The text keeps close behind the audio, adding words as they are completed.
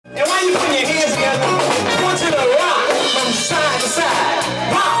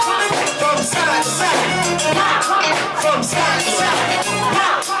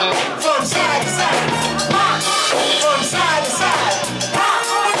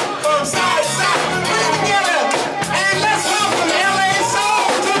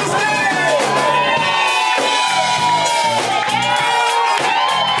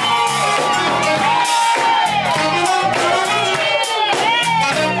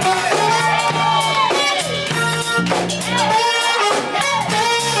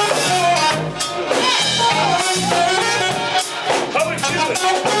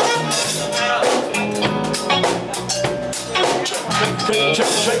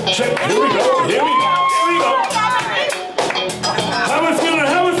check. Here we go. Here we go. Here we go. How we feeling?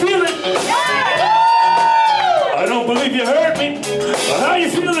 How we feeling? I don't believe you heard me. How you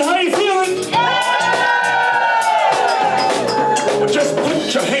feeling? How you feeling? Well, just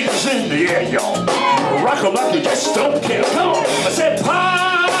put your hands in the air, y'all. Rock 'em like you just don't care. Come on. I said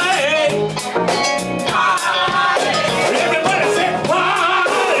party. Everybody said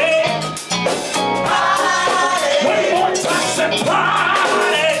party. Party. One more time, said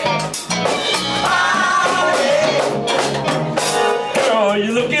party. Party. Girl,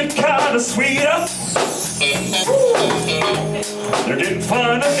 you looking kind of sweeter. You're getting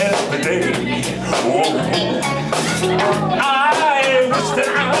finer every day. Whoa. I wish that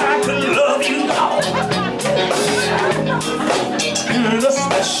I could love you all in a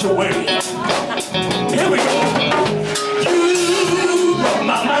special way. Here we go. You blow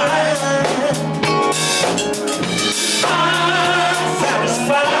my mind. I'm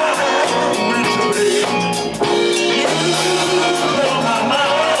satisfied with your baby. You blow my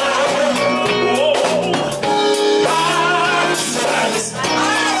mind. Whoa. I'm satisfied.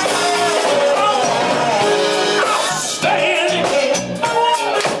 Outstanding.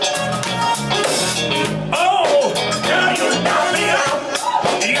 Oh, girl, you knock me out.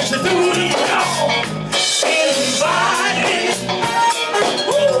 Yes, you do.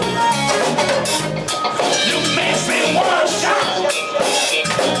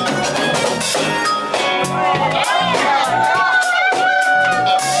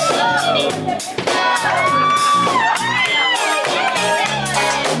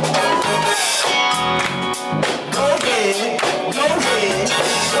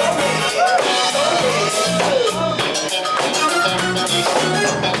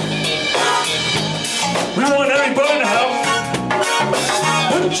 We want everybody in the house.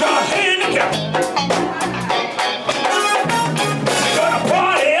 Put your hand together. We're gonna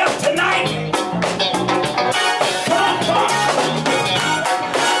party up tonight. Come on, come on.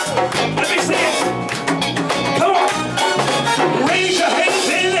 Let me see it. Come on. Raise your hands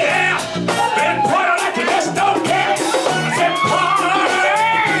in the air and party like you just don't care. I said party.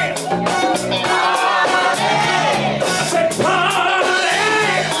 I said party.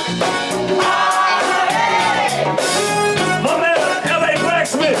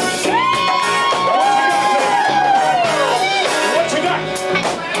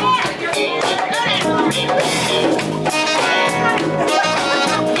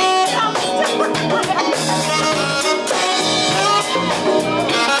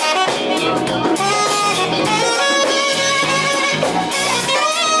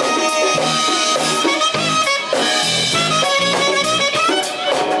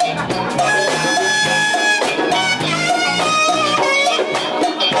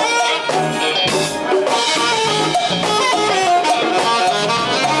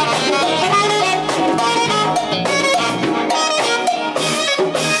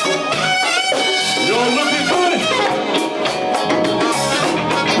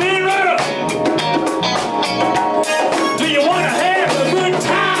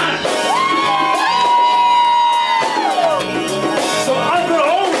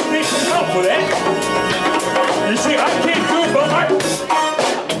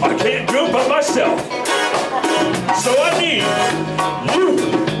 So I need you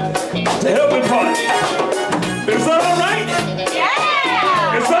to help me party. Is that all right?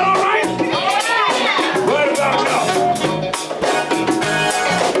 Yeah! Is that all right? Yeah! Right about now.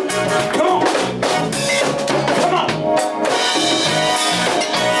 Come on. Come on.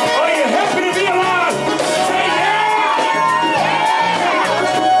 Are you happy to be alive? Say yeah!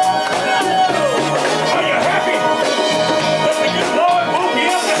 Are you happy that the good Lord woke me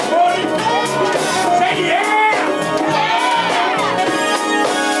up this morning? Say yeah!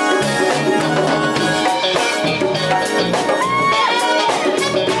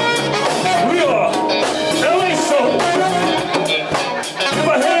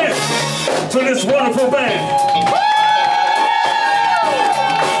 To this wonderful band.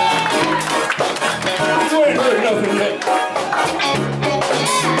 You ain't heard nothing yet.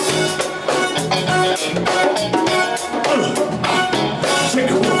 Take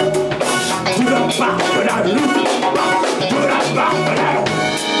a walk. Do the bop, but I lose. Do the bop, but I don't.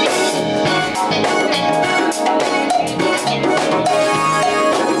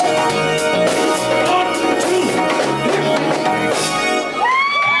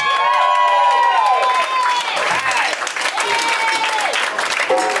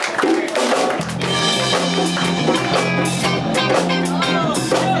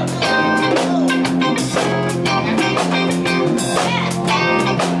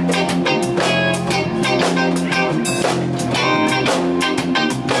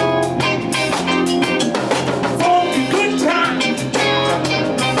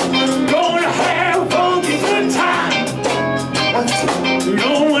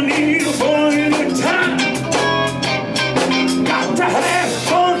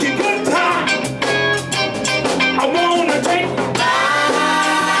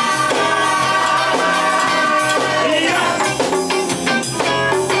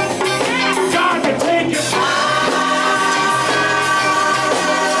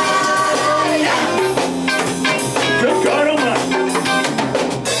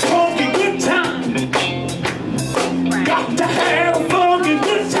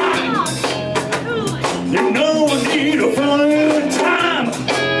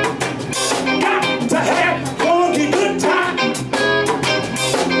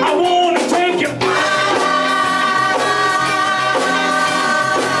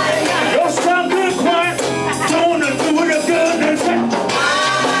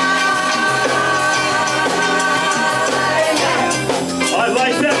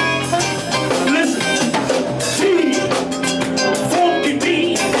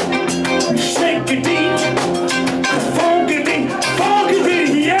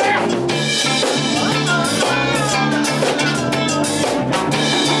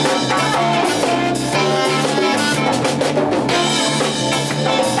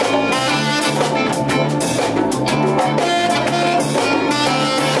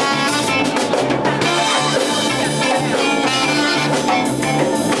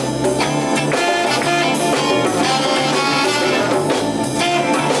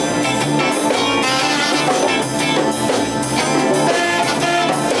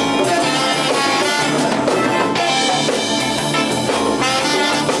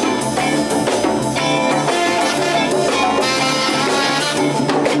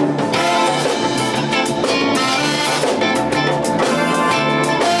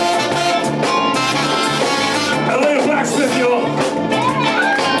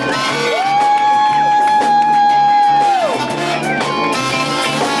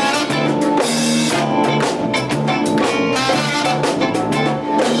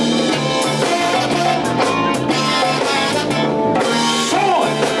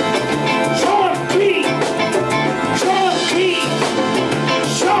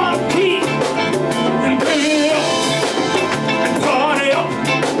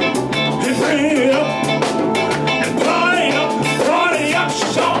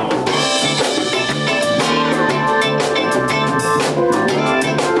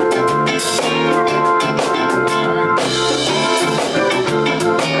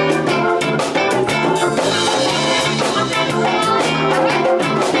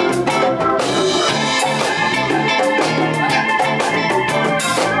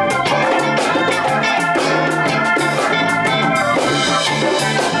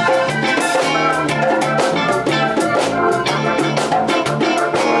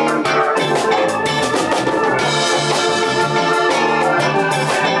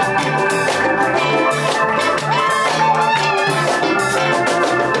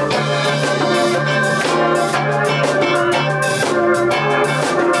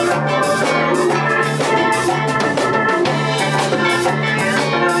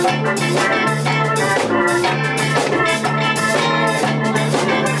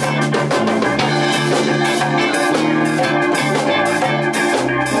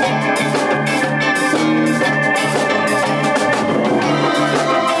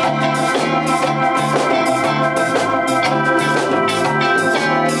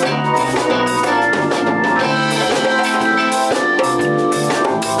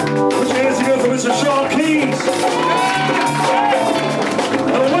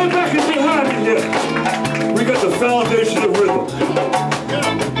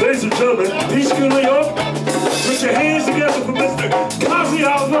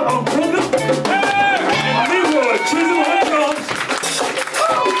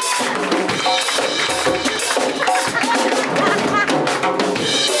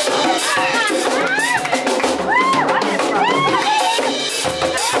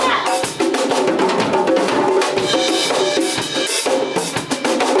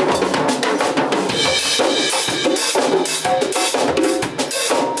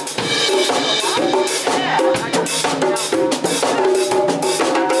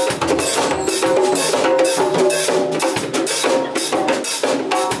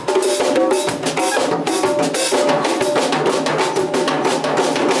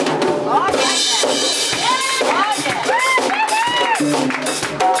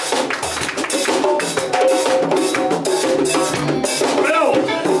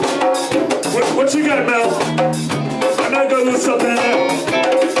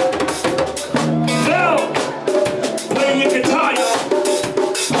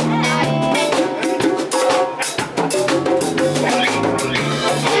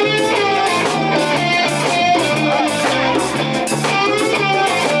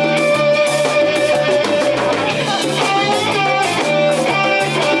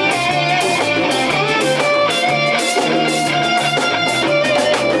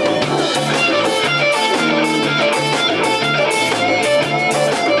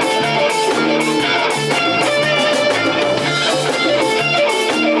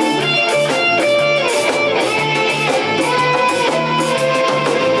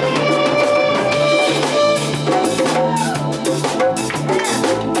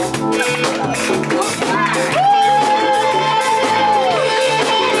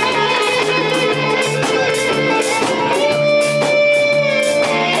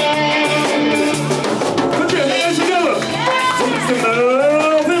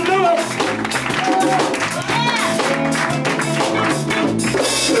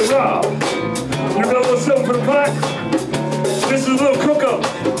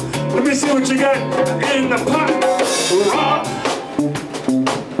 see what you got in the pot. Rock.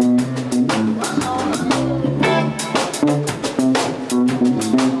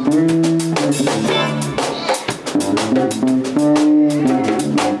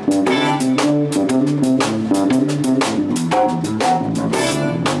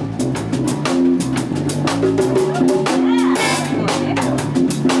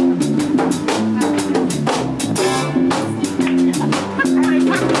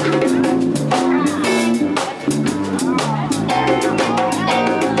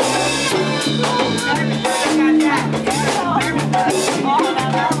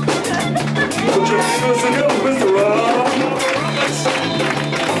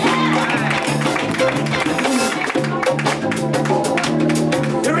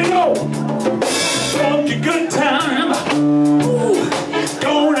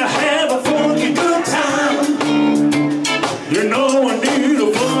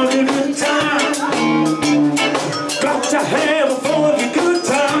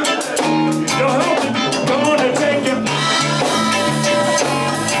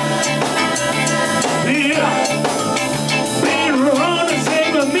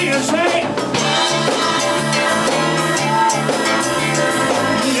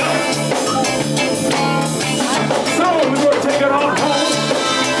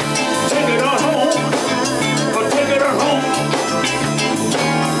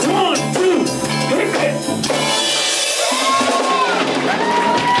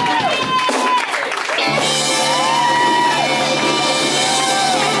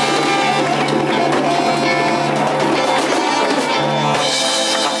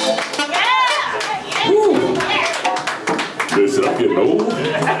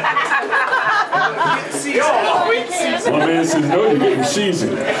 My man says, no, you're getting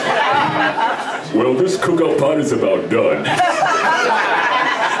seasoned. Well, this cookout party's about done.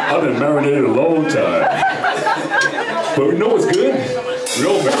 I've been marinated a long time. But we know what's good? We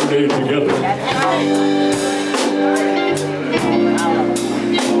all marinated together.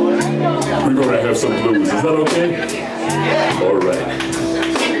 We're going to have some blues. Is that okay? All right.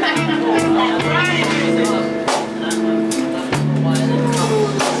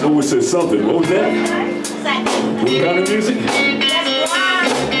 Someone said something. What was that? What kind of music? What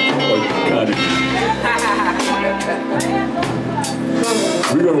kind of music?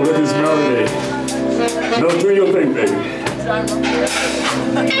 We're going to let this marinate. No, do your thing, baby.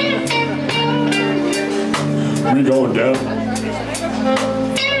 We going down.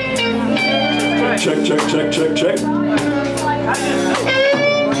 Check, check, check, check, check.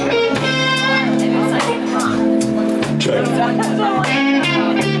 Check.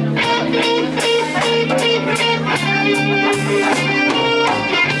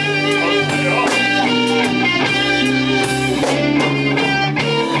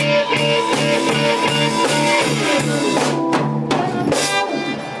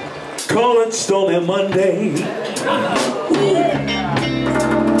 Call it Stormy Monday.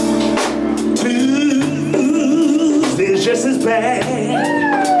 Tuesday's just as bad.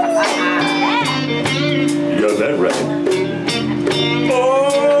 You got that right.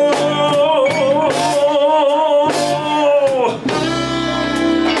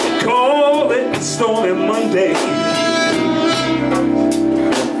 Call it Stormy Monday.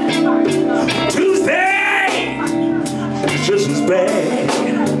 Tuesday is just as bad.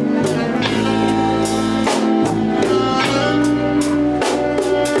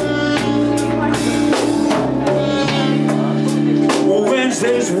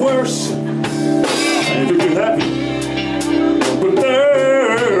 Wednesday's worse. I ain't think you're happy. But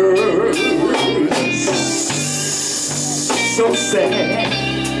Thursday's so sad.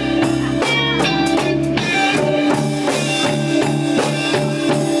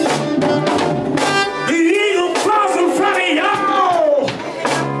 The eagle flies in front of y'all.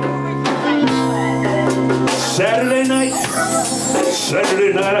 Saturday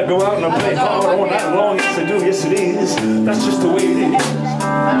night I go out and I play hard all night long. Yes I do, yes it is. That's just the way it is.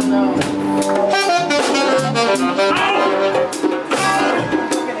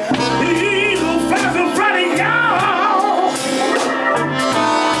 The eagle flies in front of y'all.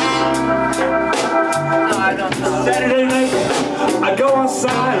 Saturday night I go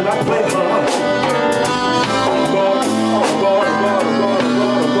outside and I play hard.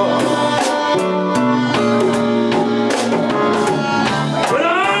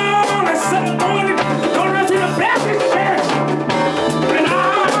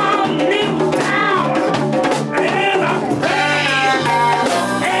 And I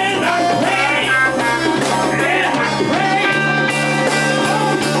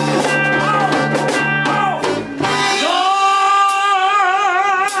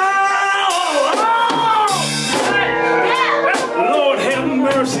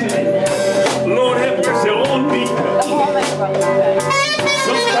Lord have mercy on me.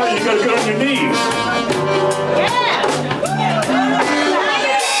 Sometimes you gotta get on your knees.